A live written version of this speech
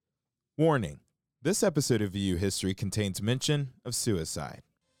Warning, this episode of VU History contains mention of suicide.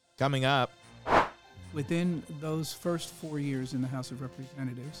 Coming up, within those first 4 years in the House of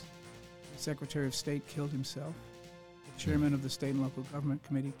Representatives, the Secretary of State killed himself, the chairman of the State and Local Government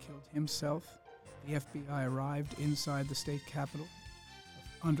Committee killed himself, the FBI arrived inside the state capitol,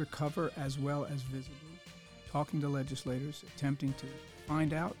 undercover as well as visibly, talking to legislators, attempting to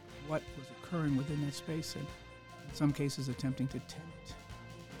find out what was occurring within that space, and in some cases attempting to tempt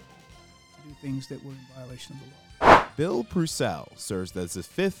to do things that were in violation of the law. Bill Purcell serves as the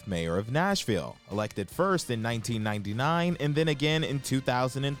 5th mayor of Nashville, elected first in 1999 and then again in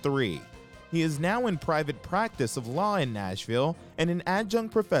 2003. He is now in private practice of law in Nashville and an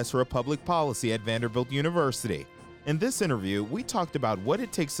adjunct professor of public policy at Vanderbilt University. In this interview, we talked about what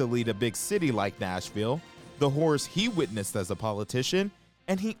it takes to lead a big city like Nashville, the horrors he witnessed as a politician,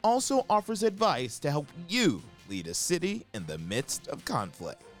 and he also offers advice to help you lead a city in the midst of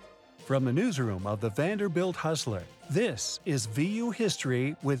conflict. From the newsroom of the Vanderbilt Hustler, this is VU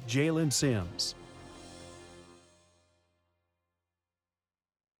History with Jalen Sims.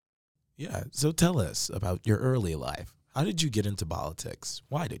 Yeah, so tell us about your early life. How did you get into politics?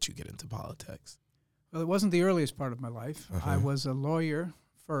 Why did you get into politics? Well, it wasn't the earliest part of my life. I was a lawyer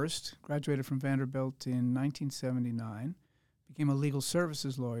first, graduated from Vanderbilt in 1979, became a legal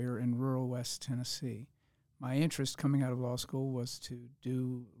services lawyer in rural West Tennessee. My interest coming out of law school was to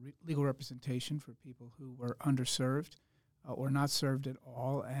do legal representation for people who were underserved or not served at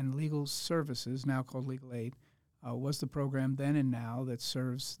all, and legal services, now called legal aid, was the program then and now that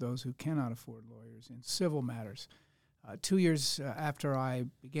serves those who cannot afford lawyers in civil matters. 2 years after I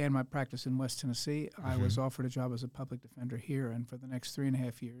began my practice in West Tennessee, I was offered a job as a public defender here, and for the next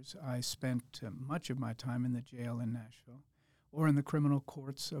 3.5 years, I spent much of my time in the jail in Nashville or in the criminal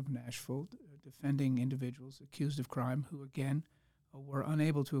courts of Nashville, defending individuals accused of crime who, again, were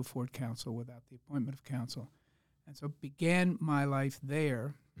unable to afford counsel without the appointment of counsel. And so began my life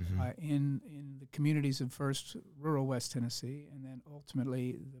there in the communities of first rural West Tennessee and then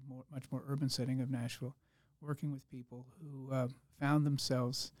ultimately the much more urban setting of Nashville, working with people who found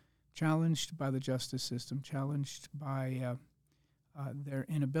themselves challenged by the justice system, challenged by their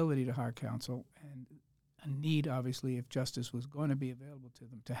inability to hire counsel, and a need, obviously, if justice was going to be available to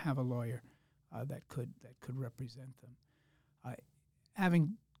them, to have a lawyer that could represent them.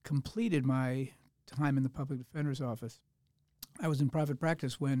 Having completed my time in the public defender's office, I was in private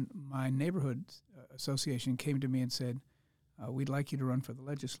practice when my neighborhood association came to me and said, "We'd like you to run for the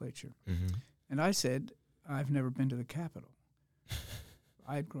legislature." And I said, "I've never been to the Capitol."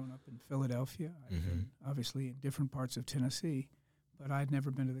 I had grown up in Philadelphia, I'd been obviously in different parts of Tennessee, but I'd never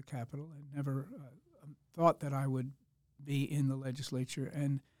been to the Capitol. I'd never thought that I would be in the legislature.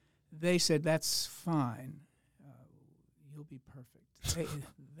 And they said, "That's fine. You'll be perfect."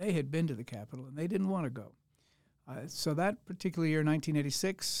 They had been to the Capitol, and they didn't want to go. So that particular year,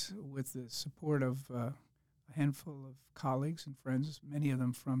 1986, with the support of a handful of colleagues and friends, many of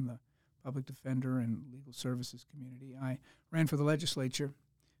them from the public defender and legal services community, I ran for the legislature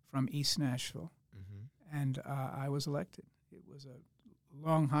from East Nashville, and I was elected. It was a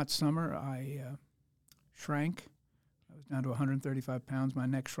long, hot summer. I shrank. I was down to 135 pounds. My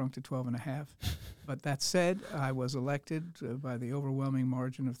neck shrunk to 12 and a half. But that said, I was elected by the overwhelming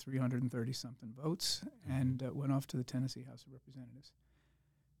margin of 330-something votes and went off to the Tennessee House of Representatives.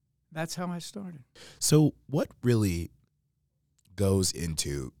 That's how I started. So what really goes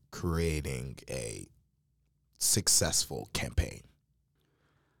into creating a successful campaign?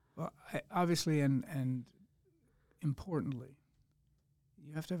 Well, obviously and importantly,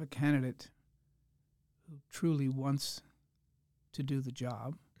 you have to have a candidate who truly wants to do the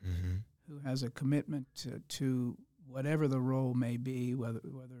job, who has a commitment to whatever the role may be, whether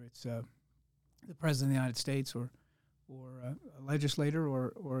it's the President of the United States or a legislator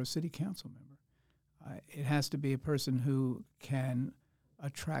or a city council member. It has to be a person who can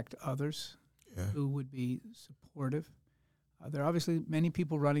attract others, who would be supportive. There are obviously many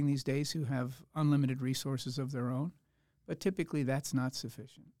people running these days who have unlimited resources of their own, but typically that's not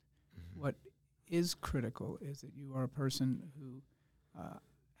sufficient. What is critical is that you are a person who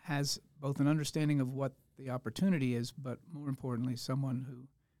has both an understanding of what the opportunity is, but more importantly, someone who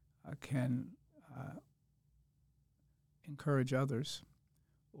can encourage others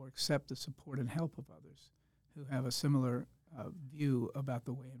or accept the support and help of others who have a similar view about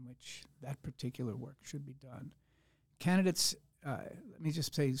the way in which that particular work should be done. Candidates, let me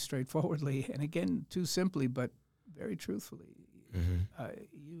just say straightforwardly, and again, too simply, but very truthfully,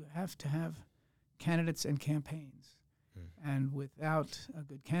 you have to have candidates and campaigns. And without a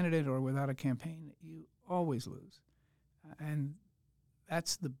good candidate or without a campaign, you always lose. And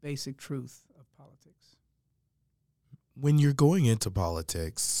that's the basic truth of politics. When you're going into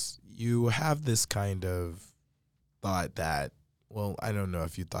politics, you have this kind of thought that, well, I don't know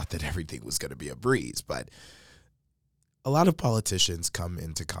if you thought that everything was going to be a breeze, but a lot of politicians come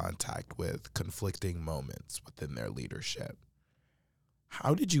into contact with conflicting moments within their leadership.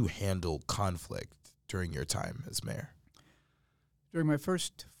 How did you handle conflict during your time as mayor? During my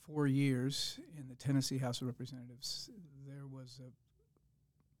first 4 years in the Tennessee House of Representatives, there was a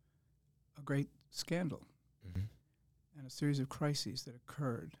great scandal and a series of crises that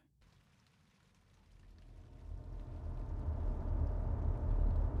occurred.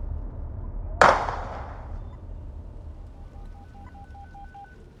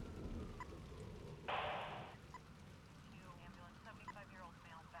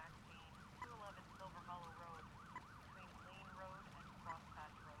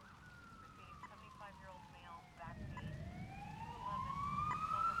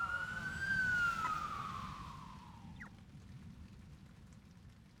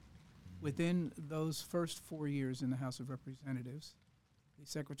 Within those first 4 years in the House of Representatives, the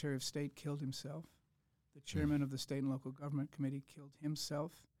Secretary of State killed himself. The chairman of the State and Local Government Committee killed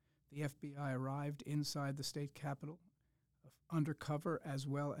himself. The FBI arrived inside the state capitol, undercover as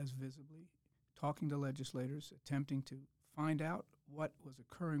well as visibly, talking to legislators, attempting to find out what was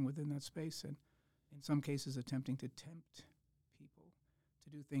occurring within that space, and in some cases attempting to tempt people to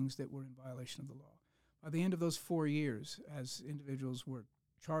do things that were in violation of the law. By the end of those 4 years, as individuals were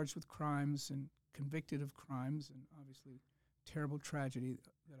charged with crimes and convicted of crimes, and obviously terrible tragedy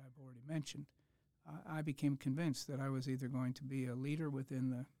that I've already mentioned, I became convinced that I was either going to be a leader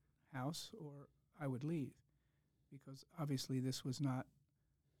within the House or I would leave, because obviously this was not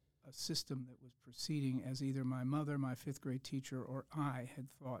a system that was proceeding as either my mother, my fifth grade teacher, or I had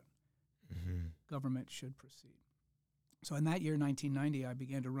thought government should proceed. So in that year, 1990, I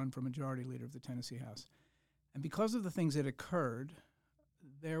began to run for majority leader of the Tennessee House. And because of the things that occurred,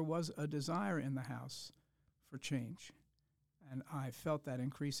 there was a desire in the House for change, and I felt that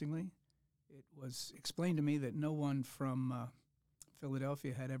increasingly. It was explained to me that no one from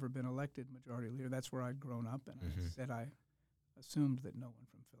Philadelphia had ever been elected majority leader. That's where I'd grown up, and I said I assumed that no one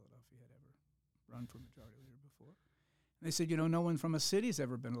from Philadelphia had ever run for majority leader before. And they said, no one from a city's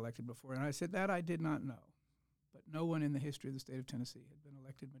ever been elected before. And I said, that I did not know. But no one in the history of the state of Tennessee had been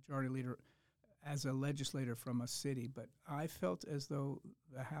elected majority leader as a legislator from a city. But I felt as though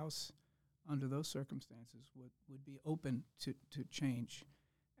the House, under those circumstances, would be open to change.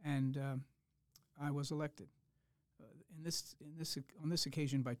 And I was elected on this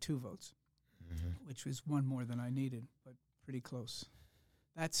occasion by 2 votes, which was one more than I needed, but pretty close.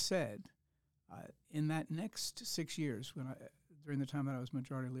 That said, in that next 6 years, during the time that I was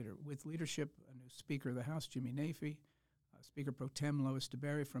majority leader, with leadership, a new Speaker of the House, Jimmy Nafee, Speaker Pro Tem Lois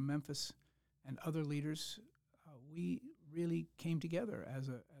DeBerry from Memphis, and other leaders, we really came together as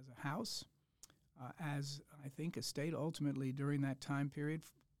a House, as I think a state ultimately during that time period,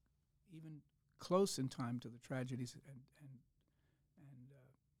 even close in time to the tragedies and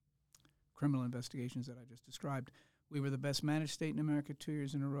criminal investigations that I just described. We were the best managed state in America 2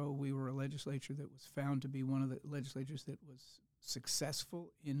 years in a row. We were a legislature that was found to be one of the legislatures that was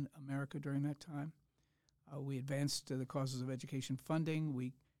successful in America during that time. We advanced the causes of education funding.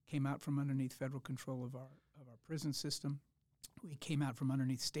 We came out from underneath federal control of our prison system. We came out from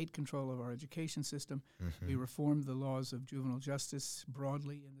underneath state control of our education system. We reformed the laws of juvenile justice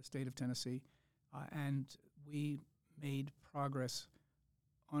broadly in the state of Tennessee, and we made progress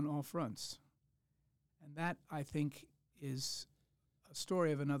on all fronts. And that, I think, is a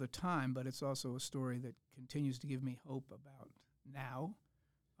story of another time, but it's also a story that continues to give me hope about now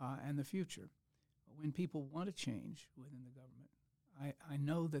and the future. When people want to change within the government, I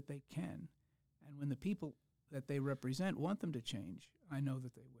know that they can. And when the people that they represent want them to change, I know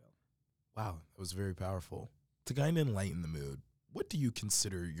that they will. Wow, that was very powerful. To kind of enlighten the mood, what do you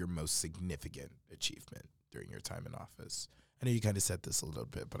consider your most significant achievement during your time in office? I know you kind of said this a little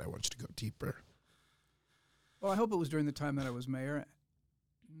bit, but I want you to go deeper. Well, I hope it was during the time that I was mayor.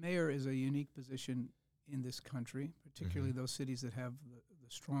 Mayor is a unique position in this country, particularly those cities that have the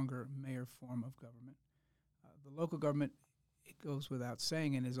stronger mayor form of government. The local government, it goes without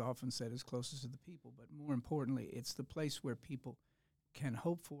saying and is often said, is closest to the people, but more importantly, it's the place where people can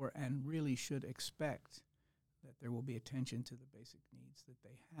hope for and really should expect that there will be attention to the basic needs that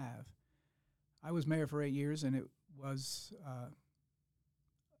they have. I was mayor for 8 years, and it was a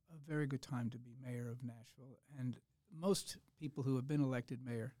very good time to be mayor of Nashville. And most people who have been elected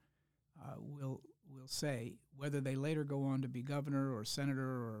mayor will say, whether they later go on to be governor or senator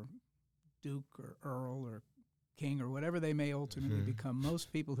or duke or earl or king or whatever they may ultimately become.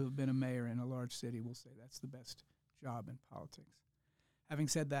 Most people who have been a mayor in a large city will say that's the best job in politics. Having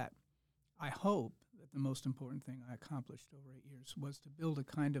said that, I hope that the most important thing I accomplished over 8 years was to build a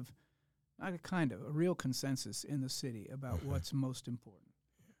real consensus in the city about what's most important.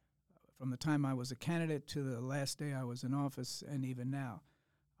 From the time I was a candidate to the last day I was in office, and even now,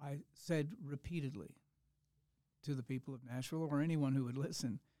 I said repeatedly to the people of Nashville or anyone who would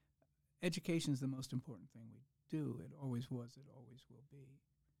listen, education is the most important thing we do. It always was, it always will be.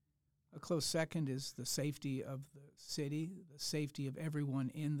 A close second is the safety of the city, the safety of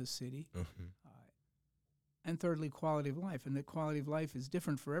everyone in the city. And thirdly, quality of life. And the quality of life is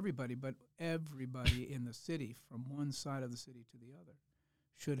different for everybody, but everybody in the city, from one side of the city to the other,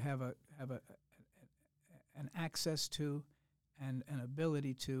 should have an access to and an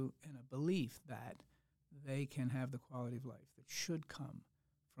ability to and a belief that they can have the quality of life that should come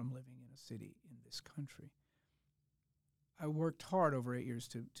from living in a city in this country. I worked hard over 8 years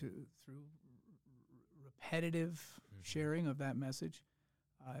through repetitive sharing of that message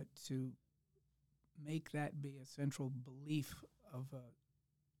to make that be a central belief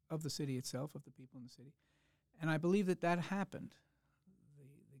of the city itself, of the people in the city. And I believe that happened.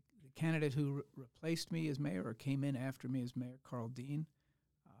 The candidate who replaced me as mayor or came in after me as mayor, Carl Dean,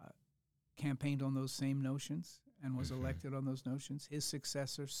 campaigned on those same notions and was elected on those notions. His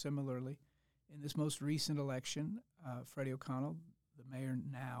successor, similarly. In this most recent election, Freddie O'Connell, the mayor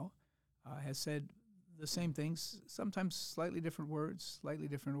now, has said the same things, sometimes slightly different words, slightly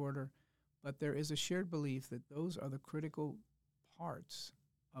different order, but there is a shared belief that those are the critical parts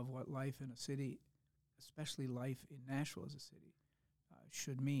of what life in a city, especially life in Nashville as a city,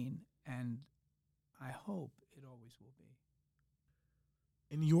 should mean, and I hope it always will be.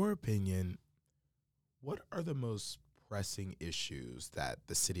 In your opinion, what are the most pressing issues that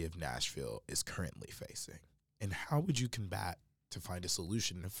the city of Nashville is currently facing? And how would you combat to find a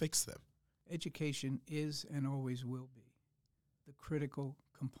solution to fix them? Education is and always will be the critical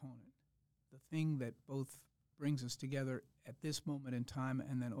component, the thing that both brings us together at this moment in time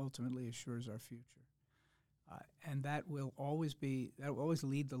and then ultimately assures our future. And that will always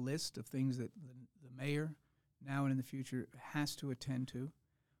lead the list of things that the mayor now and in the future has to attend to.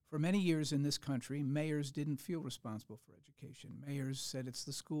 For many years in this country, mayors didn't feel responsible for education. Mayors said it's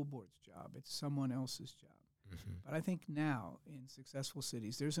the school board's job, it's someone else's job. But I think now in successful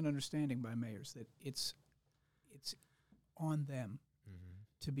cities, there's an understanding by mayors that it's on them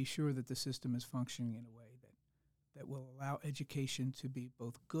to be sure that the system is functioning in a way that will allow education to be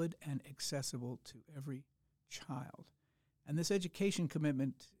both good and accessible to every child. And this education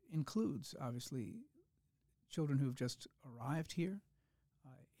commitment includes, obviously, children who have just arrived here.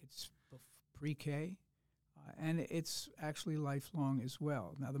 It's pre-K, and it's actually lifelong as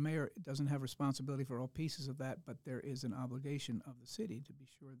well. Now, the mayor doesn't have responsibility for all pieces of that, but there is an obligation of the city to be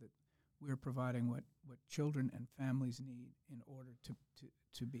sure that we're providing what children and families need in order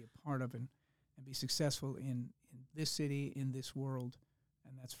to be a part of and be successful in this city, in this world,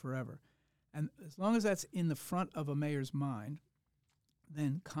 and that's forever. And as long as that's in the front of a mayor's mind,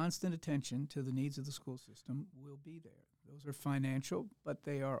 then constant attention to the needs of the school system will be there. Those are financial, but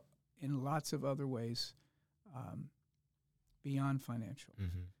they are in lots of other ways beyond financial.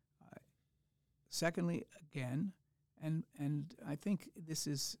 Secondly, again, and I think this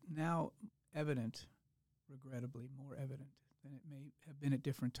is now evident, regrettably more evident than it may have been at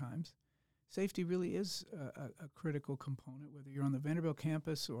different times, safety really is a critical component, whether you're on the Vanderbilt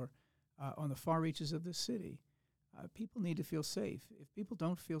campus or on the far reaches of the city. People need to feel safe. If people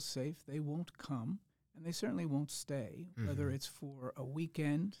don't feel safe, they won't come, and they certainly won't stay, whether it's for a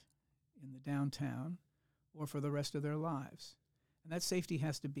weekend in the downtown or for the rest of their lives. And that safety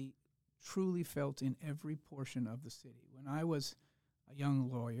has to be truly felt in every portion of the city. When I was a young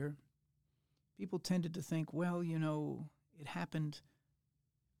lawyer, people tended to think, well, it happened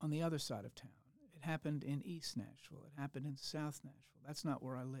on the other side of town. It happened in East Nashville. It happened in South Nashville. That's not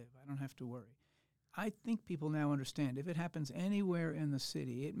where I live. I don't have to worry. I think people now understand if it happens anywhere in the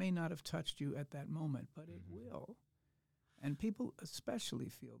city, it may not have touched you at that moment, but it will. And people especially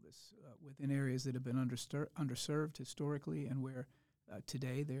feel this within areas that have been underserved historically and where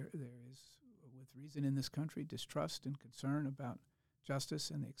today there is, with reason in this country, distrust and concern about justice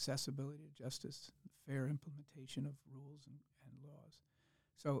and the accessibility of justice, fair implementation of rules and laws.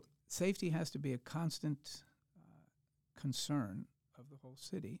 So safety has to be a constant concern of the whole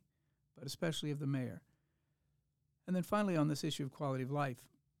city, but especially of the mayor. And then finally, on this issue of quality of life,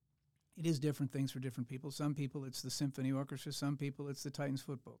 it is different things for different people. Some people, it's the symphony orchestra. Some people, it's the Titans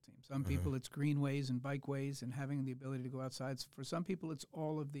football team. Some people, it's greenways and bikeways and having the ability to go outside. For some people, it's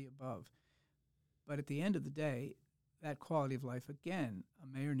all of the above. But at the end of the day, that quality of life, again, a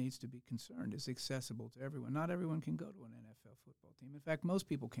mayor needs to be concerned, is accessible to everyone. Not everyone can go to an NFL football team. In fact, most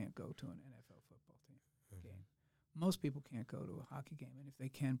people can't go to an NFL football team game. Most people can't go to a hockey game, and if they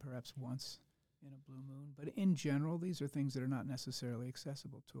can, perhaps once in a blue moon. But in general, these are things that are not necessarily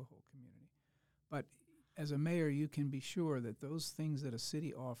accessible to a whole community. But as a mayor, you can be sure that those things that a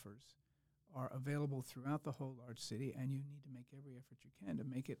city offers are available throughout the whole large city, and you need to make every effort you can to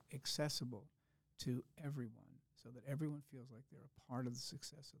make it accessible to everyone so that everyone feels like they're a part of the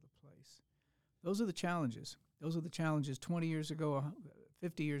success of the place. Those are the challenges. Those are the challenges 20 years ago,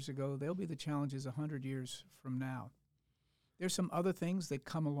 50 years ago. They'll be the challenges 100 years from now. There's some other things that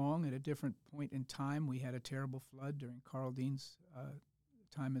come along at a different point in time. We had a terrible flood during Carl Dean's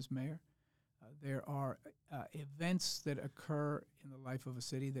time as mayor. There are events that occur in the life of a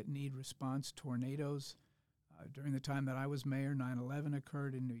city that need response. Tornadoes. During the time that I was mayor, 9/11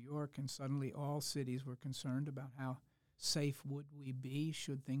 occurred in New York, and suddenly all cities were concerned about how safe would we be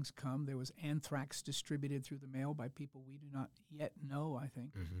should things come. There was anthrax distributed through the mail by people we do not yet know, I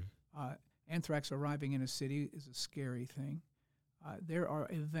think. Anthrax arriving in a city is a scary thing. There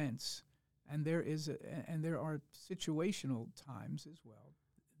are events, and there are situational times as well.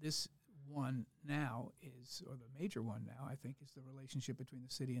 This one now is, or the major one now, I think, is the relationship between the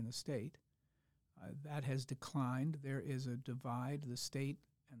city and the state. That has declined. There is a divide. The state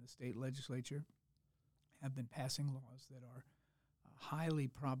and the state legislature have been passing laws that are highly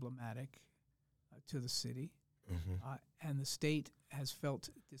problematic to the city. And the state has felt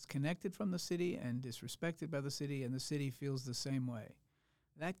disconnected from the city and disrespected by the city, and the city feels the same way.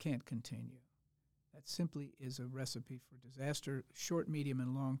 That can't continue. That simply is a recipe for disaster, short, medium,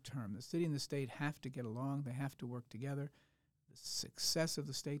 and long term. The city and the state have to get along. They have to work together. The success of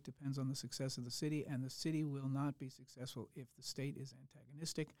the state depends on the success of the city, and the city will not be successful if the state is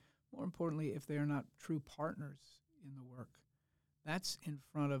antagonistic. More importantly, if they are not true partners in the work. That's in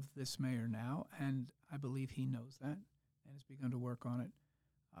front of this mayor now, and I believe he knows that and has begun to work on it.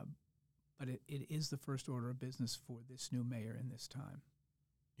 But it is the first order of business for this new mayor in this time.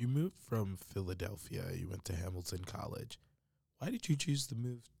 You moved from Philadelphia. You went to Hamilton College. Why did you choose to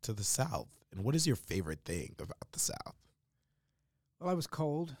move to the South? And what is your favorite thing about the South? Well, I was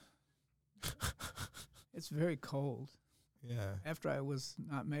cold. It's very cold. Yeah. After I was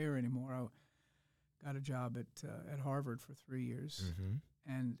not mayor anymore, I got a job at Harvard for 3 years,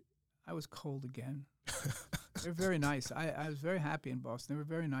 and I was cold again. They're very nice. I was very happy in Boston. They were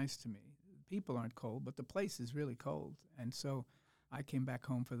very nice to me. People aren't cold, but the place is really cold, and so I came back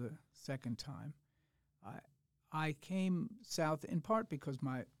home for the second time. I came south in part because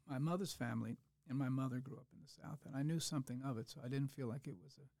my mother's family and my mother grew up in the South, and I knew something of it, so I didn't feel like it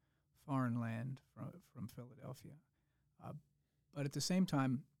was a foreign land from Philadelphia. But at the same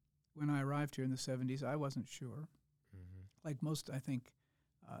time, when I arrived here in the 70s, I wasn't sure. Like most, I think,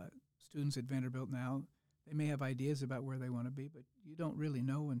 students at Vanderbilt now, they may have ideas about where they want to be, but you don't really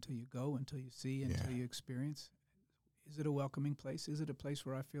know until you go, until you see, until you experience. Is it a welcoming place? Is it a place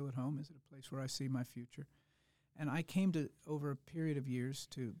where I feel at home? Is it a place where I see my future? And I came to, over a period of years,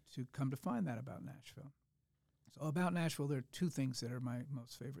 to come to find that about Nashville. So about Nashville, there are two things that are my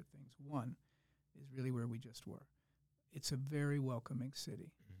most favorite things. One is really where we just were. It's a very welcoming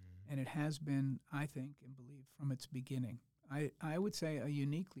city, and it has been, I think and believe, from its beginning. I would say a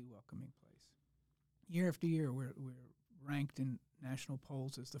uniquely welcoming place. Year after year, we're ranked in national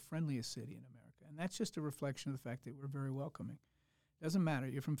polls as the friendliest city in America, and that's just a reflection of the fact that we're very welcoming. Doesn't matter.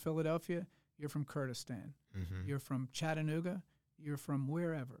 You're from Philadelphia, you're from Kurdistan, you're from Chattanooga, you're from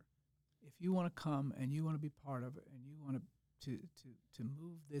wherever. If you want to come and you want to be part of it and you want to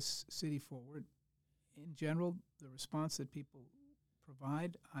move this city forward, in general, the response that people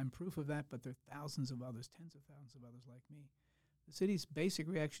provide, I'm proof of that, but there are thousands of others, tens of thousands of others like me. The city's basic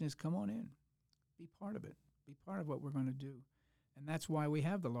reaction is come on in, be part of it, be part of what we're going to do. And that's why we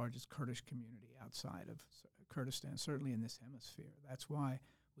have the largest Kurdish community outside of Kurdistan, certainly in this hemisphere. That's why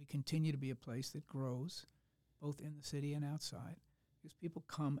we continue to be a place that grows, both in the city and outside, because people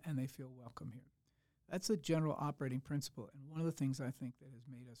come and they feel welcome here. That's a general operating principle, and one of the things I think that has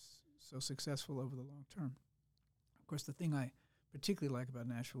made us so successful over the long term. Of course, the thing I particularly like about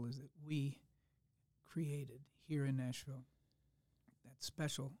Nashville is that we created here in Nashville that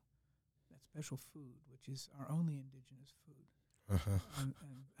special food, which is our only indigenous food. And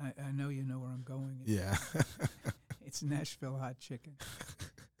I know you know where I'm going. It's Nashville hot chicken.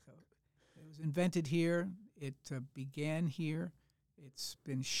 So it was invented here. It began here. It's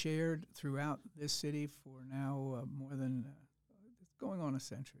been shared throughout this city for now more than going on a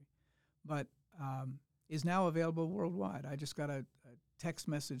century, but is now available worldwide. I just got a text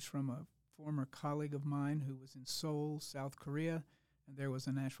message from a former colleague of mine who was in Seoul, South Korea, and there was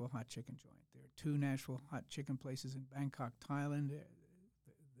a Nashville hot chicken joint. There are 2 Nashville hot chicken places in Bangkok, Thailand. The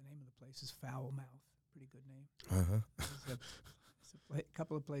name of the place is Foul Mouth. Pretty good name. There's a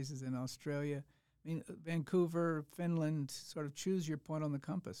couple of places in Australia. I mean, Vancouver, Finland, sort of choose your point on the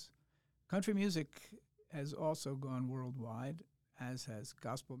compass. Country music has also gone worldwide, as has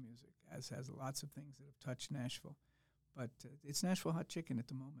gospel music, as has lots of things that have touched Nashville. But it's Nashville hot chicken at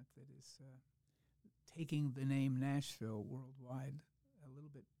the moment that is taking the name Nashville worldwide a little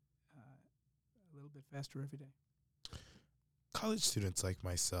bit faster every day. College students like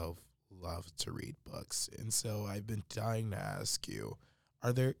myself love to read books, and so I've been dying to ask you,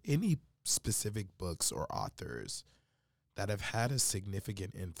 are there any specific books or authors that have had a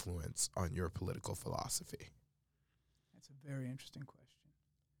significant influence on your political philosophy? That's a very interesting question.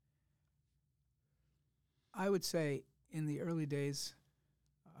 I would say in the early days,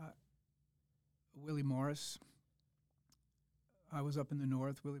 Willie Morris. I was up in the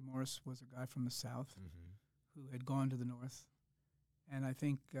north. Willie Morris was a guy from the south who had gone to the north. And I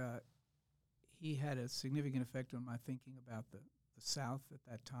think he had a significant effect on my thinking about the South at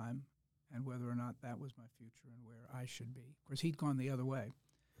that time and whether or not that was my future and where I should be. Of course, he'd gone the other way.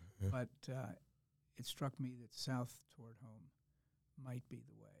 But it struck me that south toward home might be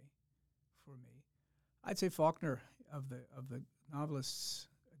the way for me. I'd say Faulkner of the novelists,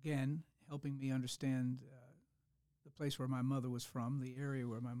 again, helping me understand the place where my mother was from, the area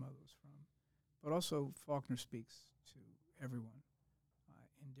where my mother was from. But also Faulkner speaks to everyone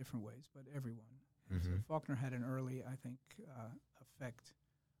in different ways, but everyone. And so Faulkner had an early, I think, effect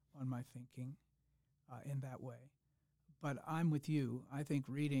on my thinking in that way. But I'm with you. I think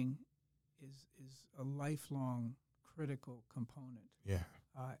reading is a lifelong critical component. Yeah.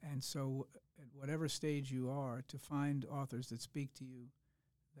 And so at whatever stage you are, to find authors that speak to you,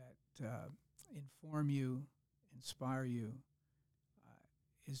 that inform you, inspire you,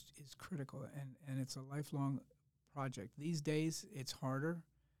 is critical. And it's a lifelong project. These days, it's harder,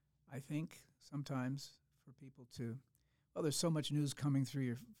 I think, sometimes for people to, well, there's so much news coming through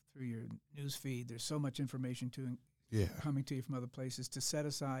your news feed. There's so much information coming to you from other places, to set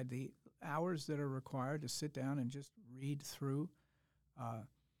aside the hours that are required to sit down and just read through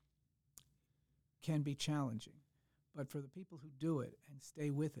can be challenging. But for the people who do it and stay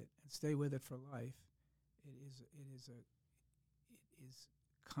with it for life, it is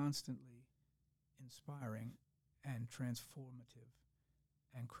constantly inspiring and transformative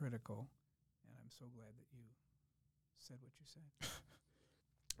and critical. And I'm so glad that you said what you said.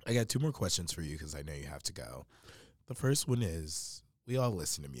 I got 2 more questions for you because I know you have to go. The first one is, we all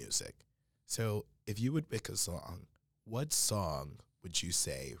listen to music. So if you would pick a song, what song would you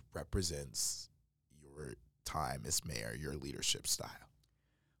say represents your time as mayor, your leadership style?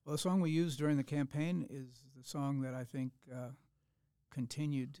 Well, the song we used during the campaign is the song that I think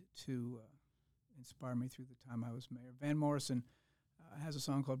continued to inspire me through the time I was mayor. Van Morrison has a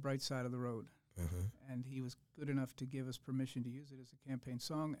song called Bright Side of the Road. And he was good enough to give us permission to use it as a campaign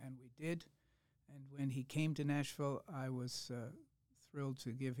song, and we did. And when he came to Nashville, I was thrilled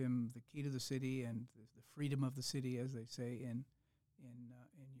to give him the key to the city and the freedom of the city, as they say in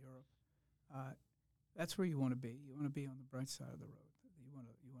Europe. That's where you want to be. You want to be on the bright side of the road. You want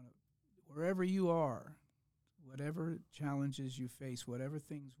to wherever you are, whatever challenges you face, whatever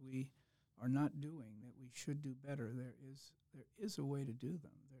things we are not doing that we should do better, there is a way to do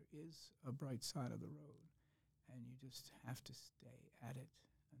them. There is a bright side of the road, and you just have to stay at it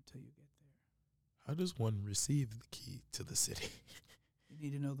until you get there. How does one receive the key to the city? You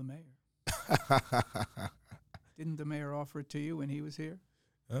need to know the mayor. Didn't the mayor offer it to you when he was here?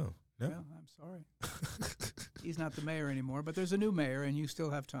 Oh, no. Well, I'm sorry. He's not the mayor anymore, but there's a new mayor, and you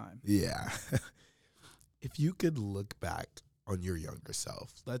still have time. Yeah. If you could look back on your younger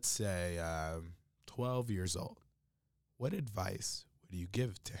self, let's say 12 years old, what advice would you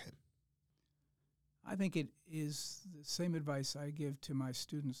give to him? I think it is the same advice I give to my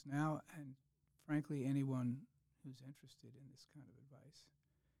students now, and frankly, anyone who's interested in this kind of advice.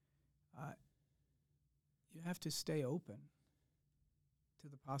 You have to stay open to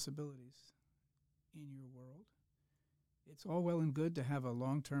the possibilities in your world. It's all well and good to have a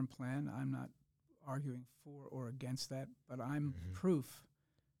long-term plan. I'm not arguing for or against that, but I'm proof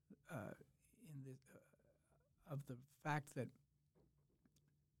of the fact that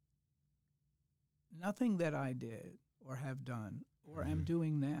nothing that I did or have done or am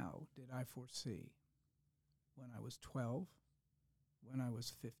doing now did I foresee when I was 12, when I was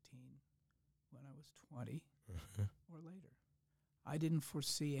 15, when I was 20, or later. I didn't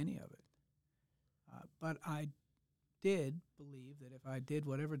foresee any of it. But I did believe that if I did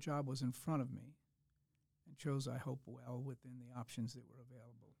whatever job was in front of me and chose, I hope, well within the options that were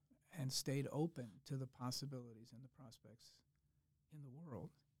available and stayed open to the possibilities and the prospects in the world,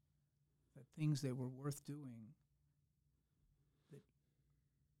 that things that were worth doing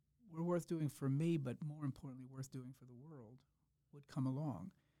for me, but more importantly, worth doing for the world would come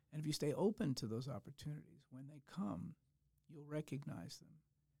along. And if you stay open to those opportunities, when they come, you'll recognize them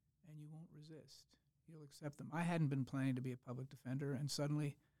and you won't resist. You'll accept them. I hadn't been planning to be a public defender, and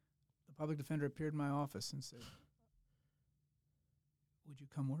suddenly the public defender appeared in my office and said, would you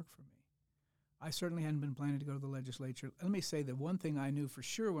come work for me? I certainly hadn't been planning to go to the legislature. Let me say that one thing I knew for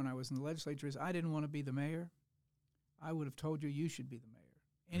sure when I was in the legislature is I didn't want to be the mayor. I would have told you, you should be the mayor.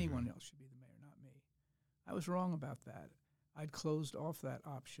 Anyone else should be the mayor, not me. I was wrong about that. I'd closed off that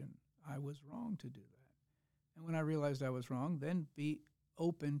option. I was wrong to do that. And when I realized I was wrong, then be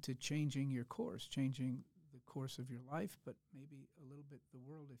open to changing your course, changing the course of your life, but maybe a little bit the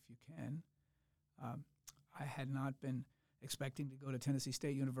world if you can. I had not been expecting to go to Tennessee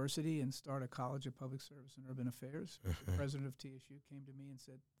State University and start a college of public service and urban affairs. The president of TSU came to me and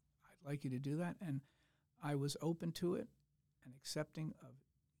said, I'd like you to do that. And I was open to it and accepting of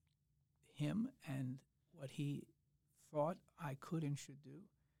him and what he thought I could and should do.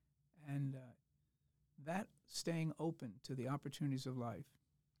 And that staying open to the opportunities of life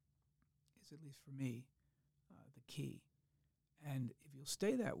is, at least for me, the key. And if you'll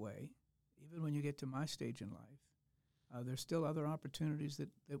stay that way, even when you get to my stage in life, there's still other opportunities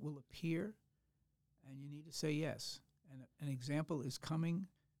that will appear, and you need to say yes. And an example is coming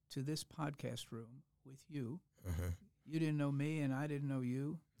to this podcast room with you. You didn't know me, and I didn't know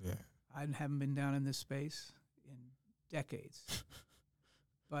you. Yeah. I haven't been down in this space in decades.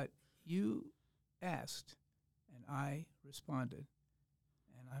 But you asked, and I responded,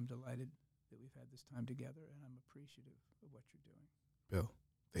 and I'm delighted that we've had this time together, and I'm appreciative of what you're doing. Bill,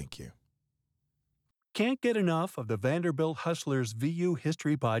 thank you. Can't get enough of the Vanderbilt Hustlers VU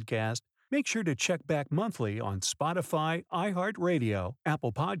History Podcast? Make sure to check back monthly on Spotify, iHeartRadio,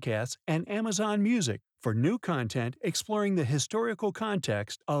 Apple Podcasts, and Amazon Music for new content exploring the historical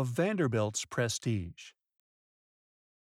context of Vanderbilt's prestige.